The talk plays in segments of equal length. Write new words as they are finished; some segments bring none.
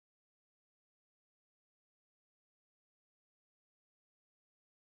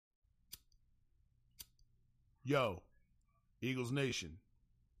Yo, Eagles Nation,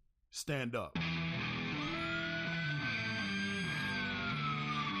 stand up.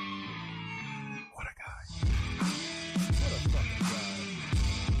 What a guy. What a fucking guy.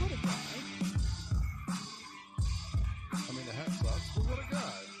 What a guy. I mean, the hat sucks, but what a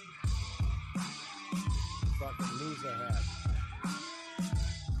guy. Fucking lose a hat.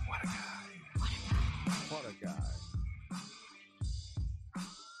 What a guy. What a guy. What a guy.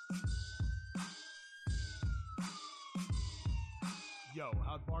 Yo,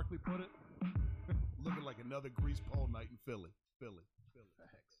 how'd Barkley put it? Looking like another grease pole night in Philly.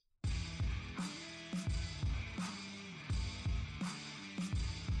 Thanks.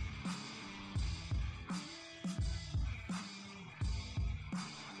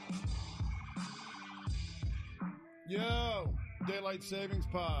 Yo, Daylight Savings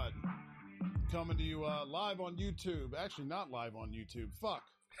Pod. Coming to you live on YouTube. Actually, not live on YouTube. Fuck.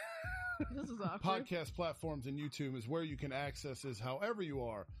 This is awkward. Podcast platforms and YouTube is where you can access this however you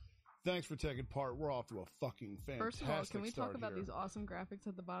are. Thanks for taking part. We're off to a fucking fantastic start. First of all, can we talk about here. these awesome graphics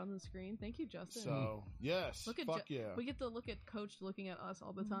at the bottom of the screen? Thank you, Justin. So, yes. Fuck yeah. We get to look at Coach looking at us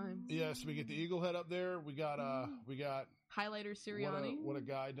all the time. Yes, we get the Eagle head up there. We got Highlighter Sirianni. What a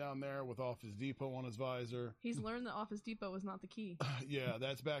guy down there with Office Depot on his visor. He's learned that Office Depot was not the key. Yeah,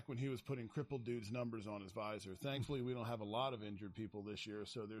 that's back when he was putting crippled dudes' numbers on his visor. Thankfully, we don't have a lot of injured people this year,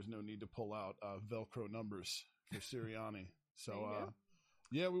 so there's no need to pull out Velcro numbers for Sirianni. So,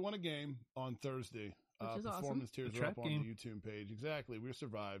 yeah, we won a game on Thursday. Which is performance awesome. tiers are up on the YouTube page. Exactly. We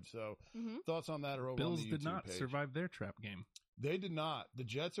survived. So thoughts on that are over Bills on the YouTube page. did not survive their trap game. They did not. The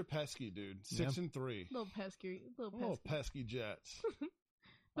Jets are pesky, dude. 6-3. Little pesky. Oh, pesky Jets.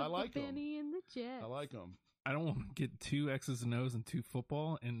 I like them. Benny and the Jets. I like them. I don't want to get two X's and O's and two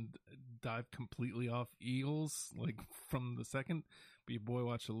football and dive completely off Eagles like from the second. But your boy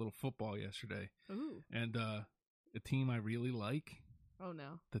watched a little football yesterday. Ooh. And a team I really like. Oh,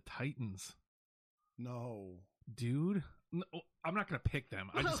 no. The Titans. No. Dude. No, I'm not going to pick them.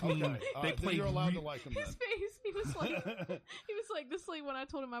 I just mean they play. You're allowed to like them His then. face, he was like, this is like when I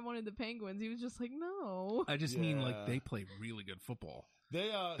told him I wanted the Penguins, he was just like, no. I just mean like they play really good football. Their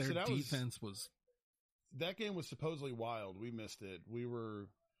defense was. That game was supposedly wild. We missed it. We were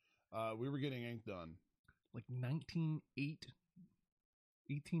getting ink done. Like 19-8,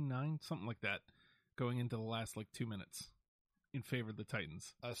 18-9, something like that, going into the last like 2 minutes. In favor of the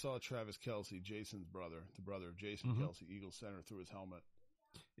Titans. I saw Travis Kelce, Jason's brother, the brother of Jason Kelce, Eagles center, through his helmet.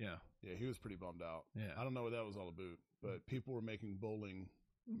 Yeah. Yeah, he was pretty bummed out. Yeah. I don't know what that was all about, but people were making bowling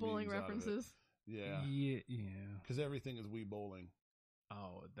references. Yeah. Yeah. Because everything is Wii bowling.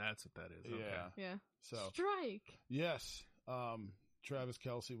 Oh, that's what that is. Okay. Yeah. Yeah. So strike. Yes. Travis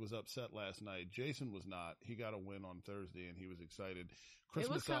Kelce was upset last night. Jason was not. He got a win on Thursday, and he was excited.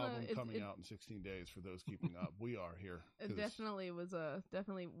 Christmas album coming out in 16 days for those keeping up. We are here. It definitely was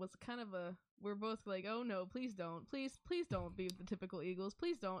kind of a. We're both like, oh no, please don't, please don't be the typical Eagles,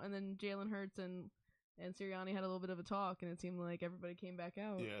 please don't. And then Jalen Hurts and Sirianni had a little bit of a talk, and it seemed like everybody came back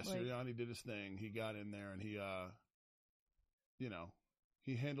out. Yeah, Sirianni did his thing. He got in there, and he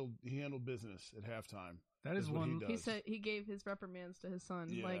handled business at halftime. That is one. He said he gave his reprimands to his son.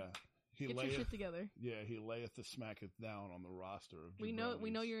 Yeah. Like, get your shit together. Yeah, he layeth the smacketh down on the roster of jabronis. We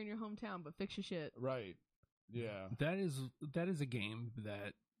know you're in your hometown, but fix your shit. Right. Yeah. That is a game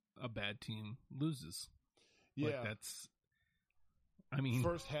that a bad team loses. Yeah. Like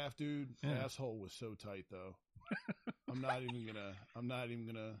first half, dude, asshole was so tight though. I'm gonna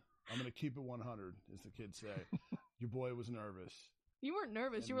keep it 100, as the kids say. Your boy was nervous. You weren't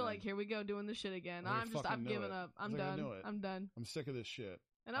nervous. You were like, here we go, doing this shit again. I'm giving up. I'm done. I'm done. I'm sick of this shit.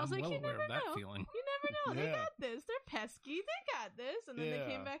 And I was like, well you never know. That feeling. You never know. They got this. They're pesky. They got this. And then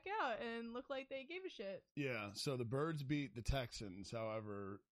they came back out and looked like they gave a shit. Yeah. So the Birds beat the Texans.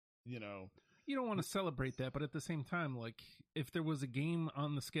 However, you don't want to celebrate that, but at the same time, like, if there was a game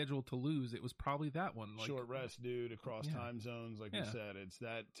on the schedule to lose, it was probably that one. Like, short rest, dude, across time zones, like we said. It's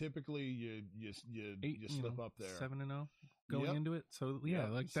that typically you slip up there. 7-0 going into it. So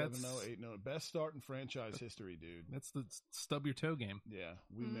like that's 7-0, 8-0. Best start in franchise history, dude. That's the stub your toe game. Yeah,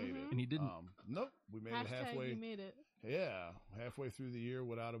 we made it, and he didn't. Nope, we made it halfway. You made it. Yeah, halfway through the year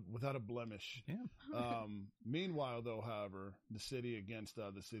without a blemish. Yeah. Meanwhile, though, however, the city against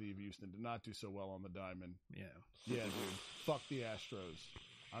the city of Houston did not do so well on the diamond. Yeah, dude. Fuck the Astros.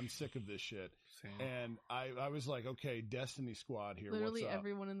 I'm sick of this shit. Same. And I was like, okay, Destiny Squad here. Literally what's up?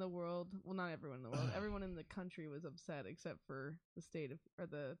 Everyone in the world. Well, not everyone in the world. Everyone in the country was upset except for the city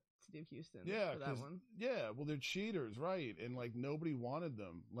of Houston. Yeah, for that one. Yeah, well, they're cheaters, right? And like nobody wanted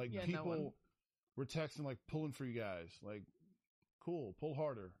them. Like people were texting like, pulling for you guys. Like, cool, pull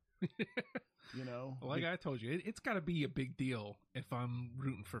harder. you know? Like I told you, it's got to be a big deal if I'm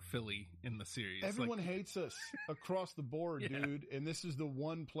rooting for Philly in the series. Everyone hates us across the board, dude. And this is the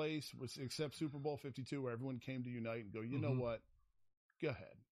one place, except Super Bowl 52, where everyone came to unite and go, you know what? Go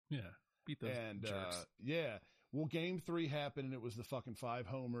ahead. Yeah. Beat those jerks. Yeah. Well, game 3 happened, and it was the fucking 5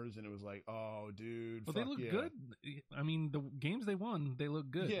 homers, and it was like, oh, dude. Well, they look good. I mean, the games they won, they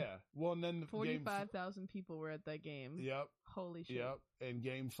look good. Yeah. Well, and then 45,000 people were at that game. Yep. Holy shit. Yep. And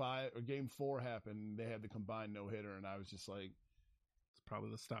game 4 happened. They had the combined no hitter, and I was just like, it's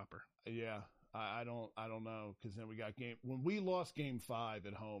probably the stopper. Yeah. I don't know, because then we got when we lost game 5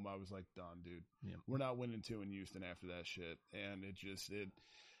 at home, I was like, done, dude. Yeah. We're not winning 2 in Houston after that shit, and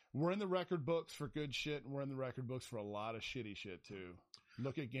we're in the record books for good shit, and we're in the record books for a lot of shitty shit, too.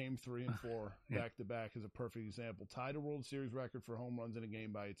 Look at game 3 and 4 back-to-back as a perfect example. Tied a World Series record for home runs in a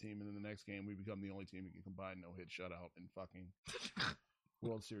game by a team, and then the next game we become the only team that can combine no-hit shutout in fucking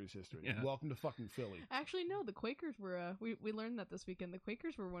World Series history. Yeah. Welcome to fucking Philly. Actually, no, the Quakers were, we learned that this weekend. The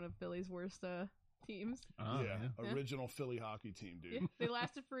Quakers were one of Philly's worst teams. Original Philly hockey team, dude. Yeah, they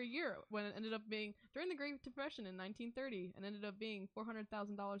lasted for a year when it ended up being during the Great Depression in 1930 and ended up being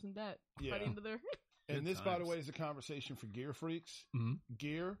 $400,000 in debt by the end of their and this, by the way, is a conversation for gear freaks. Mm-hmm.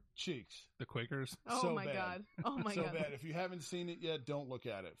 Gear cheeks. The Quakers. Oh so my bad. God. Oh my so God. So bad. If you haven't seen it yet, don't look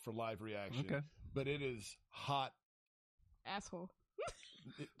at it for live reaction. Okay. But it is hot. Asshole.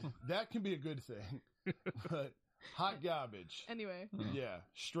 That can be a good thing. But hot garbage. Anyway. Yeah.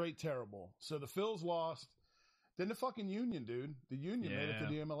 Straight terrible. So the Phils lost. Then the fucking Union, dude. The Union made it to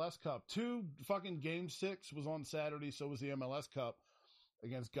the MLS Cup. Game 6 was on Saturday, so was the MLS Cup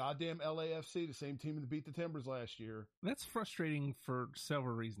against goddamn LAFC, the same team that beat the Timbers last year. That's frustrating for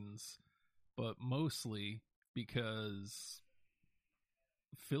several reasons, but mostly because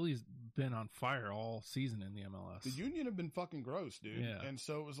Philly's been on fire all season in the MLS. The Union have been fucking gross, dude. Yeah. And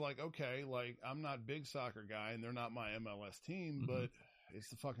so it was like, okay, like, I'm not a big soccer guy, and they're not my MLS team, but it's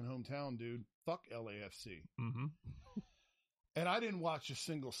the fucking hometown, dude. Fuck LAFC. Mm-hmm. And I didn't watch a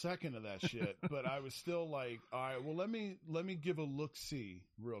single second of that shit, but I was still like, all right, well, let me give a look-see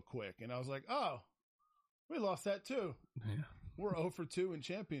real quick. And I was like, oh, we lost that too. Yeah. We're 0 for 2 in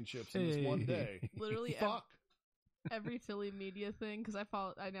championships in this one day. Literally fuck. Every Philly media thing, because I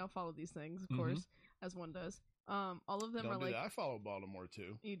now follow these things, of course, as one does. All of them don't are do like, that. I follow Baltimore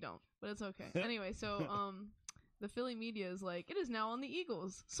too. You don't, but it's okay. Anyway, so the Philly media is like, it is now on the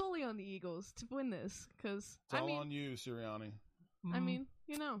Eagles, solely on the Eagles to win this, because it's all on you, Sirianni. I mean,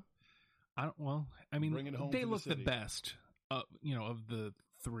 you know, bring it home. They look the the best, of the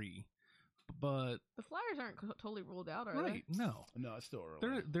 3. But the Flyers aren't totally ruled out, are they? No, it's still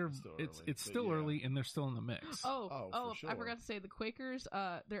early. It's still early, and they're still in the mix. Oh, sure. I forgot to say the Quakers.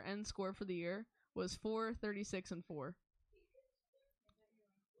 Their end score for the year was 4-36-4.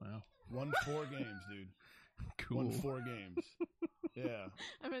 Wow, won 4 games, dude. Cool. Won 4 games. Yeah,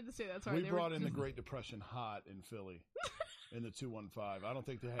 I meant to say that. Sorry, we brought in the Great Depression hot in Philly in the 215. I don't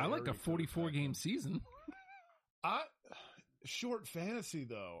think they had. I like a 44-game season. Short fantasy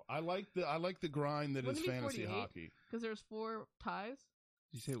though. I like the grind that is fantasy hockey. Because there's 4 ties.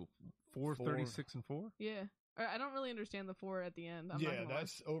 Did you say 4-36-4? Yeah. I don't really understand the 4 at the end.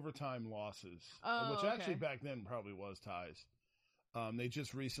 That's overtime losses. Oh, which actually back then probably was ties. They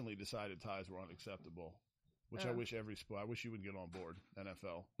just recently decided ties were unacceptable. Which I wish I wish you would get on board,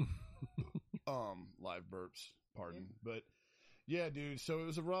 NFL. Live burps, pardon. Yeah. But yeah, dude. So it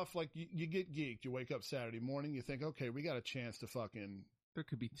was a rough, like, you get geeked. You wake up Saturday morning, you think, okay, we got a chance to fucking there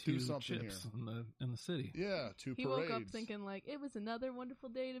could be 2 chips in the city. Yeah, 2 he parades. He woke up thinking, like, it was another wonderful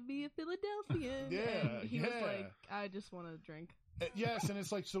day to be a Philadelphian. Yeah, and he was like, I just want to drink. Yes, and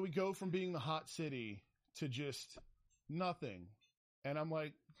it's like, so we go from being the hot city to just nothing. And I'm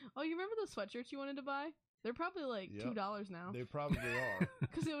like... Oh, you remember those sweatshirts you wanted to buy? They're probably like $2 now. They probably are.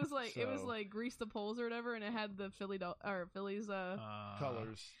 Because it was like grease the poles or whatever, and it had the Phillies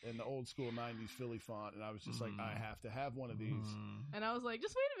colors and the old school 90s Philly font, and I was just like, I have to have one of these. And I was like,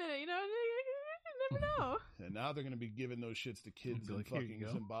 just wait a minute, you never know. And now they're going to be giving those shits to kids in fucking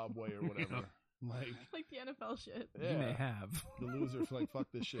Zimbabwe or whatever. Like the NFL shit. Yeah. You may have. The losers like, fuck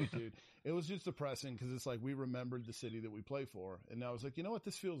this shit, dude. It was just depressing because it's like we remembered the city that we play for. And now I was like, you know what?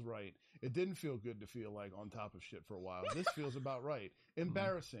 This feels right. It didn't feel good to feel like on top of shit for a while. This feels about right.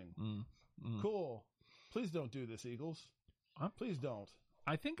 Embarrassing. Cool. Please don't do this, Eagles. Please don't.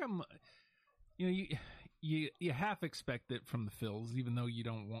 I think you half expect it from the Phils, even though you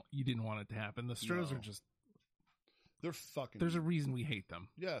didn't want it to happen. The Stros are just... They're fucking... There's a reason we hate them.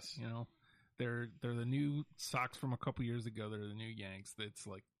 Yes. They're the new Sox from a couple years ago. They're the new Yanks. That's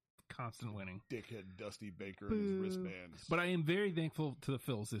like constant winning. Dickhead Dusty Baker and his wristbands. But I am very thankful to the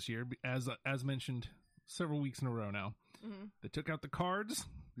Phils this year, as mentioned several weeks in a row now. Mm-hmm. They took out the Cards.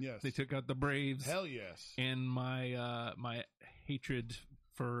 Yes. They took out the Braves. Hell yes. And my my hatred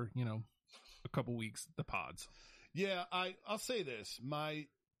for, a couple weeks, the Pods. Yeah, I'll say this. My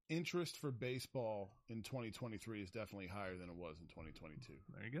interest for baseball in 2023 is definitely higher than it was in 2022.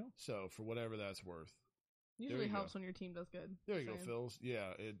 There you go. So for whatever that's worth. Usually helps when your team does good. There you go, Phils.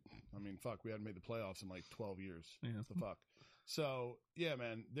 Yeah, fuck, we hadn't made the playoffs in like 12 years. Yeah. What the fuck? So, yeah,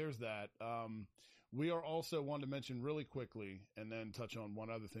 man, there's that. We are also wanted to mention really quickly and then touch on one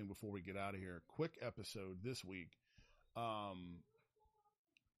other thing before we get out of here. Quick episode this week.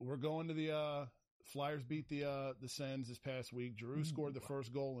 We're going to the Flyers beat the Sens this past week. Giroux scored the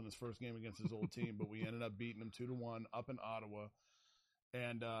first goal in his first game against his old team, but we ended up beating him 2-1 up in Ottawa.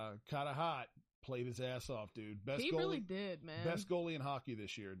 And kind of hot. Played his ass off, dude. He really did, man. Best goalie in hockey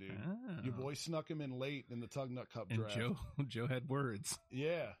this year, dude. Oh. Your boy snuck him in late in the Tug Nut Cup draft. Joe had words.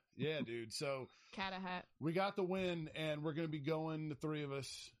 Yeah, dude. So cat a hat. We got the win, and we're going to be going. The three of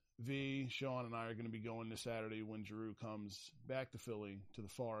us, V, Sean, and I are going to be going this Saturday when Giroux comes back to Philly to the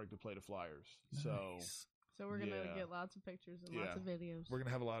Farg to play the Flyers. Nice. So we're gonna get lots of pictures and lots of videos. We're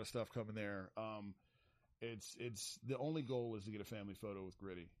gonna have a lot of stuff coming there. It's the only goal is to get a family photo with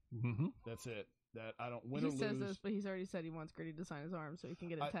Gritty. Mm-hmm. That's it. That I don't win or lose. He says this, but he's already said he wants Gritty to sign his arm so he can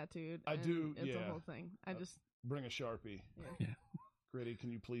get it tattooed. I do. It's a whole thing. Bring a Sharpie. Yeah. Gritty,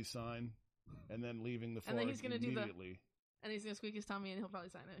 can you please sign? And then leaving the Farg and then he's gonna immediately. And he's gonna squeak his tummy and he'll probably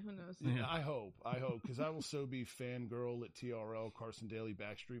sign it. Who knows? Yeah. I hope, because I will so be fangirl at TRL, Carson Daly,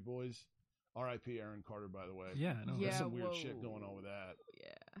 Backstreet Boys. R.I.P. Aaron Carter, by the way. Yeah, I know. There's some weird shit going on with that.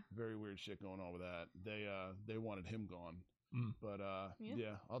 Yeah. Very weird shit going on with that. They wanted him gone. But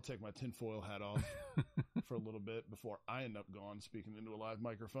I'll take my tinfoil hat off for a little bit before I end up gone speaking into a live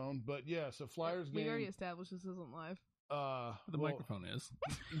microphone. But yeah, so Flyers game. We already established this isn't live. The microphone is.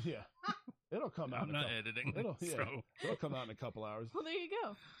 Yeah. It'll come out. I'm not editing. It'll come out in a couple hours. Well, there you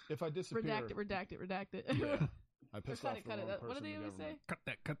go. If I disappear. Redact it. Yeah. I pissed off the wrong person. What do they always say? Cut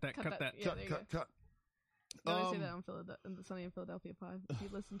that. Yeah, cut. You always say that on the Sunny in Philadelphia pod. If you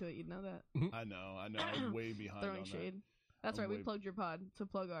listen to it, you'd know that. I know. I'm way behind Throwing on shade. that. That's right. We plugged your pod, so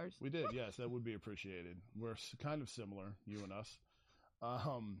plug ours. We did, yes. That would be appreciated. We're kind of similar, you and us.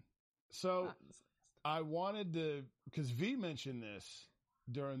 So I wanted to, because V mentioned this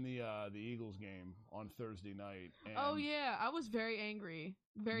during the Eagles game on Thursday night. And oh yeah, I was very angry.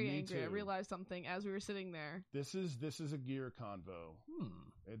 Very angry. Too. I realized something as we were sitting there. This is a gear convo.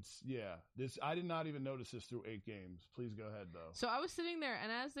 I did not even notice this through 8 games. Please go ahead though. So I was sitting there,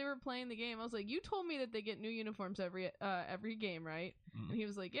 and as they were playing the game, I was like, "You told me that they get new uniforms every game, right?" And he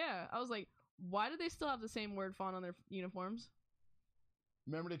was like, "Yeah." I was like, "Why do they still have the same word font on their uniforms?"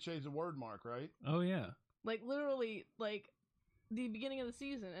 Remember they changed the word mark, right? Oh yeah. Like literally, like the beginning of the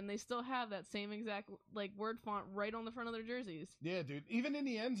season, and they still have that same exact like word font right on the front of their jerseys. Yeah, dude. Even in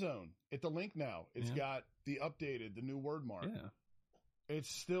the end zone, at the link now, it's got the new word mark. Yeah. It's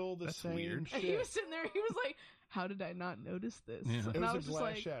still the same weird. shit. And he was sitting there, he was like, "How did I not notice this?" Yeah. It and was I was a just glass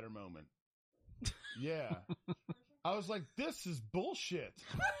like, shatter moment. Yeah. I was like, this is bullshit.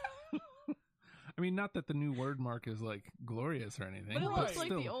 I mean, not that the new word mark is like glorious or anything, but it looks like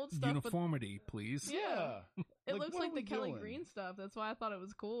still, the old stuff. Uniformity, please. Yeah. It looks like the Kelly doing? Green stuff. That's why I thought it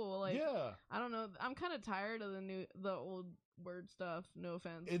was cool. Like, yeah. I don't know. I'm kind of tired of the old word stuff. No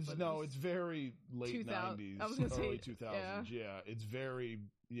offense. It's very late 90s, I was gonna early say, 2000s. Yeah. It's very,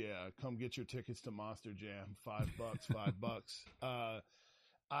 come get your tickets to Monster Jam. $5, $5.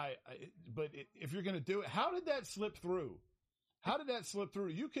 But if you're going to do it, how did that slip through?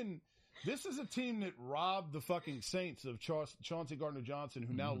 This is a team that robbed the fucking Saints of Chauncey Gardner-Johnson,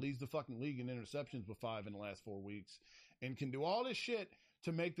 who now leads the fucking league in interceptions with 5 in the last 4 weeks, and can do all this shit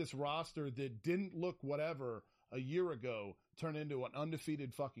to make this roster that didn't look whatever a year ago turn into an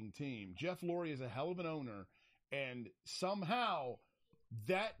undefeated fucking team. Jeff Lurie is a hell of an owner, and somehow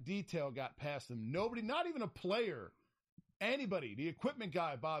that detail got past him. Nobody, not even a player, anybody, the equipment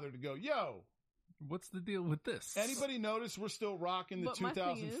guy bothered to go, yo, what's the deal with this? Anybody notice we're still rocking the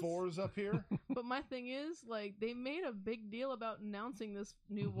 2004s up here? But my thing is, like, they made a big deal about announcing this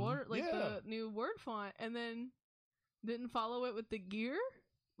new word, the new word font, and then didn't follow it with the gear,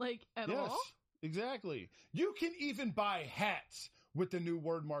 like, at all? Exactly. You can even buy hats with the new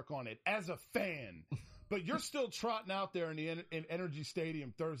word mark on it as a fan, but you're still trotting out there in Energy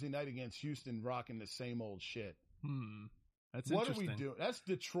Stadium Thursday night against Houston rocking the same old shit. That's what interesting. What are we doing? That's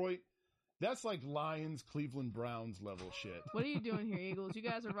Detroit. That's like Lions, Cleveland Browns level shit. What are you doing here, Eagles? You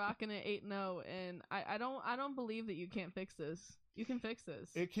guys are rocking it 8-0, and I don't believe that you can't fix this. You can fix this.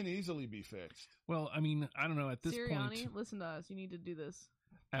 It can easily be fixed. Well, I mean, I don't know. At this Sirianni, point, listen to us. You need to do this.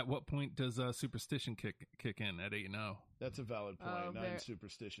 At what point does superstition kick in at 8-0? That's a valid point. I'm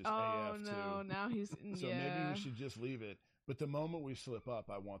superstitious AF too. No, now he's so maybe we should just leave it. But the moment we slip up,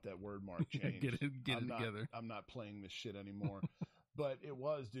 I want that word mark changed. get it together. I'm not playing this shit anymore. But it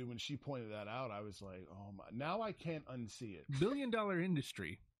was, dude. When she pointed that out, I was like, "Oh my!" Now I can't unsee it. $1 billion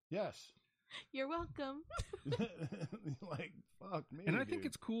industry. Yes. You're welcome. Like, fuck me. And I think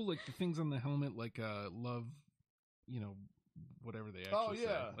it's cool, like the things on the helmet, like love, whatever they actually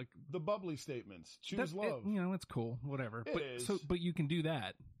say. Like the bubbly statements. Choose love. It's cool. Whatever. It is. But you can do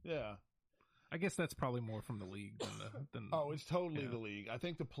that. Yeah. I guess that's probably more from the league than Oh, it's totally the league. I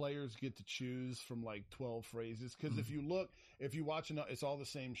think the players get to choose from like 12 phrases because if you watch enough, it's all the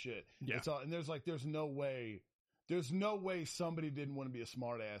same shit. Yeah. It's all, and there's no way somebody didn't want to be a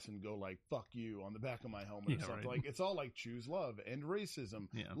smart ass and go like "fuck you" on the back of my helmet or something. Right. Like it's all like choose love, end racism,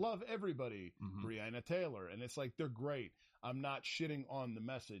 love everybody, Breonna Taylor, and it's like they're great. I'm not shitting on the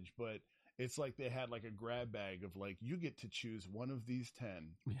message, but it's like they had like a grab bag of like, you get to choose one of these 10.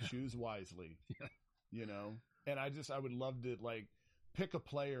 Yeah. Choose wisely. Yeah. And I would love to like pick a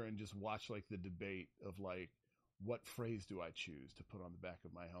player and just watch like the debate of like, what phrase do I choose to put on the back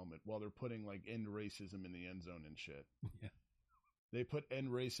of my helmet while they're putting like end racism in the end zone and shit. Yeah. They put end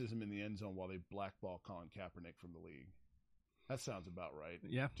racism in the end zone while they blackball Colin Kaepernick from the league. That sounds about right.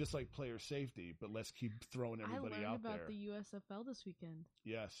 Yeah. Just like player safety, but let's keep throwing everybody out there. I learned about the USFL this weekend.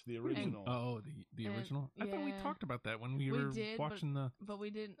 Yes, the original. The original? I thought we talked about that when we were watching But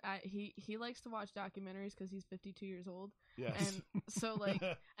we didn't. He likes to watch documentaries because he's 52 years old. Yes. And so, like,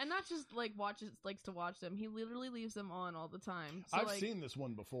 and not just, like, likes to watch them. He literally leaves them on all the time. So, I've seen this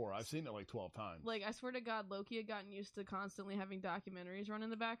one before. I've seen it, like, 12 times. Like, I swear to God, Loki had gotten used to constantly having documentaries run in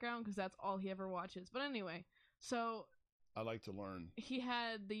the background because that's all he ever watches. But anyway, so... I like to learn. He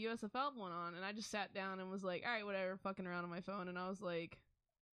had the USFL one on, and I just sat down and was like, all right, whatever, fucking around on my phone. And I was like,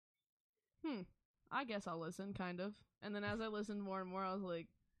 I guess I'll listen, kind of. And then as I listened more and more, I was like,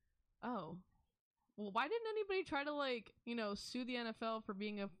 oh, well, why didn't anybody try to, like, sue the NFL for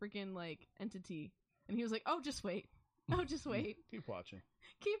being a freaking, like, entity? And he was like, oh, just wait. Oh, just wait. Keep watching.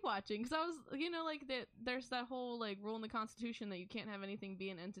 Keep watching. Because I was, like, there's that whole, like, rule in the Constitution that you can't have anything be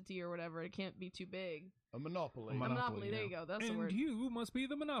an entity or whatever. It can't be too big. A monopoly. A monopoly. There you go. That's the word. And you must be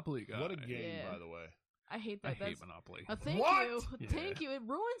the monopoly guy. What a game, by the way. I hate that. I hate Monopoly. Thank you. Yeah. Thank you. It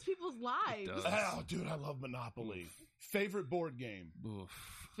ruins people's lives. Oh, dude, I love Monopoly. Favorite board game. Oof.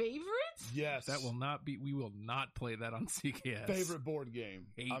 Favorite? Yes. That will not be. We will not play that on CKS. Favorite board game.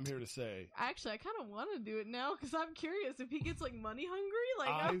 I'm here to say. Actually, I kind of want to do it now because I'm curious if he gets like money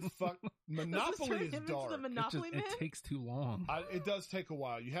I hungry. fuck Monopoly is dark. The Monopoly man? It takes too long. It does take a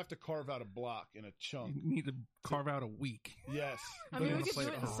while. You have to carve out a block in a chunk. You need to carve out a week. Yes. I mean, we could do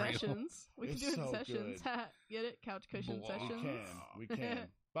it in sessions. We can do it in sessions. Get it? Couch cushion sessions. We can.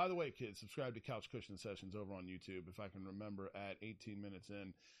 By the way, kids, subscribe to Couch Cushion Sessions over on YouTube. If I can remember at 18 minutes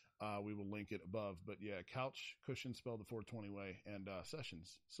in, we will link it above. But yeah, Couch Cushion spelled the 420 way and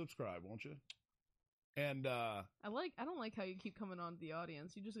Sessions. Subscribe, won't you? And I don't like how you keep coming on to the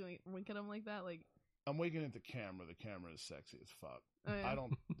audience. You just gonna wink at them like that, like. I'm winking at the camera. The camera is sexy as fuck. Oh,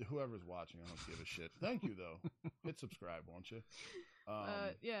 yeah. Whoever's watching, I don't give a shit. Thank you, though. Hit subscribe, won't you?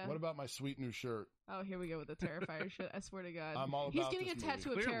 Yeah. What about my sweet new shirt? Oh, here we go with the Terrifier shit. I swear to God. I'm all about He's getting this a tattoo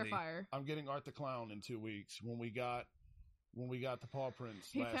movie. of Terrifier. I'm getting Art the Clown in 2 weeks when we got the paw prints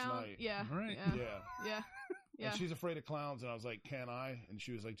last night. Yeah. Right. Yeah. And she's afraid of clowns, and I was like, can I? And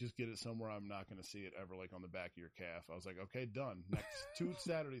she was like, just get it somewhere I'm not going to see it ever, like on the back of your calf. I was like, okay, done. Next 2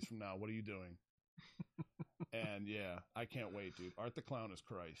 Saturdays from now, what are you doing? And yeah, I can't wait, dude. Art the Clown is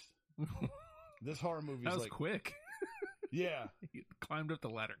Christ. This horror movie is like quick. Yeah, he climbed up the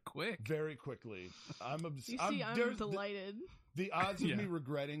ladder quick, very quickly. I'm delighted. The odds of me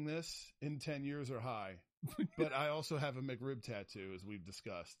regretting this in 10 years are high, but I also have a McRib tattoo, as we've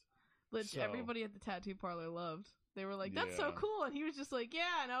discussed. Which everybody at the tattoo parlor loved. They were like, "That's so cool," and he was just like,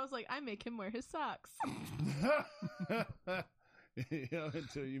 "Yeah," and I was like, "I make him wear his socks."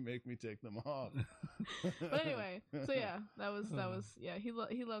 Until you make me take them off. But anyway, so yeah, that was he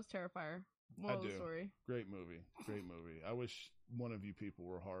loves Terrifier. Moral of the story. Great movie. I wish one of you people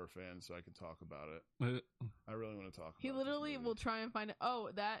were horror fans so I could talk about it. I really want to talk about it. He literally will try and find it. Oh,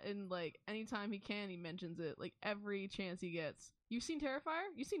 that, and like anytime he can, he mentions it. Like every chance he gets. You've seen Terrifier?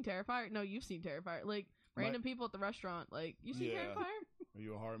 You've seen Terrifier? No, you've seen Terrifier. Like random people at the restaurant. Like, you seen Terrifier? Are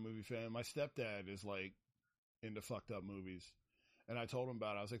you a horror movie fan? My stepdad is like into fucked up movies. And I told him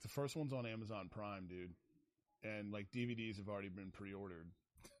about it. I was like, the first one's on Amazon Prime, dude. And like DVDs have already been pre-ordered.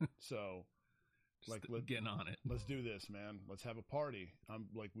 So Like, getting on it. Let's do this, man. Let's have a party.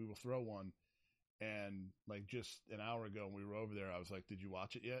 We will throw one. And like just an hour ago when we were over there, I was like, "Did you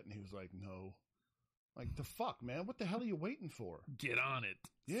watch it yet?" And he was like, "No." Like, the fuck, man? What the hell are you waiting for? Get on it.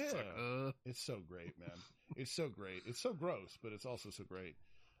 Yeah. It's so great, man. It's so great. It's so gross, but it's also so great.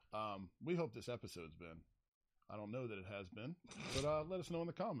 We hope this episode's been. I don't know that it has been, but let us know in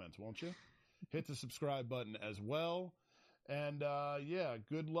the comments, won't you? Hit the subscribe button as well. And yeah,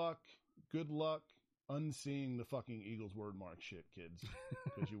 good luck unseeing the fucking Eagles word mark shit, kids,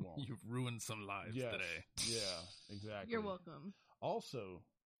 because you won't. You've ruined some lives today. Yeah, exactly. You're welcome. Also,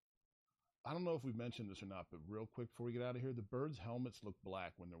 I don't know if we've mentioned this or not, but real quick before we get out of here, the birds' helmets look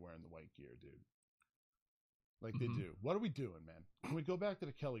black when they're wearing the white gear, dude. Like they do. What are we doing, man? Can we go back to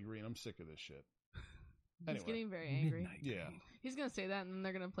the Kelly Green? I'm sick of this shit. Anyway. He's getting very angry. Yeah. He's going to say that, and then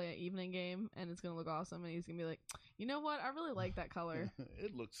they're going to play an evening game, and it's going to look awesome, and he's going to be like, you know what? I really like that color.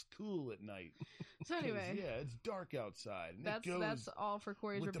 It looks cool at night. So anyway. Yeah, it's dark outside. And that's all for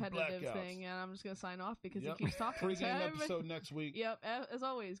Corey's repetitive thing, and I'm just going to sign off because he keeps talking. Pre-game episode next week. Yep. As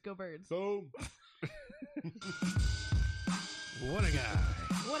always, go Birds. Boom. What a guy.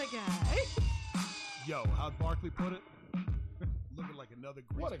 What a guy. Yo, how'd Barkley put it? Looking like another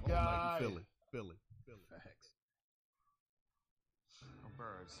grease. What a guy. Philly. Facts. Go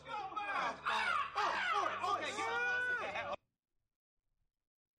Birds.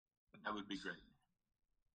 That would be great.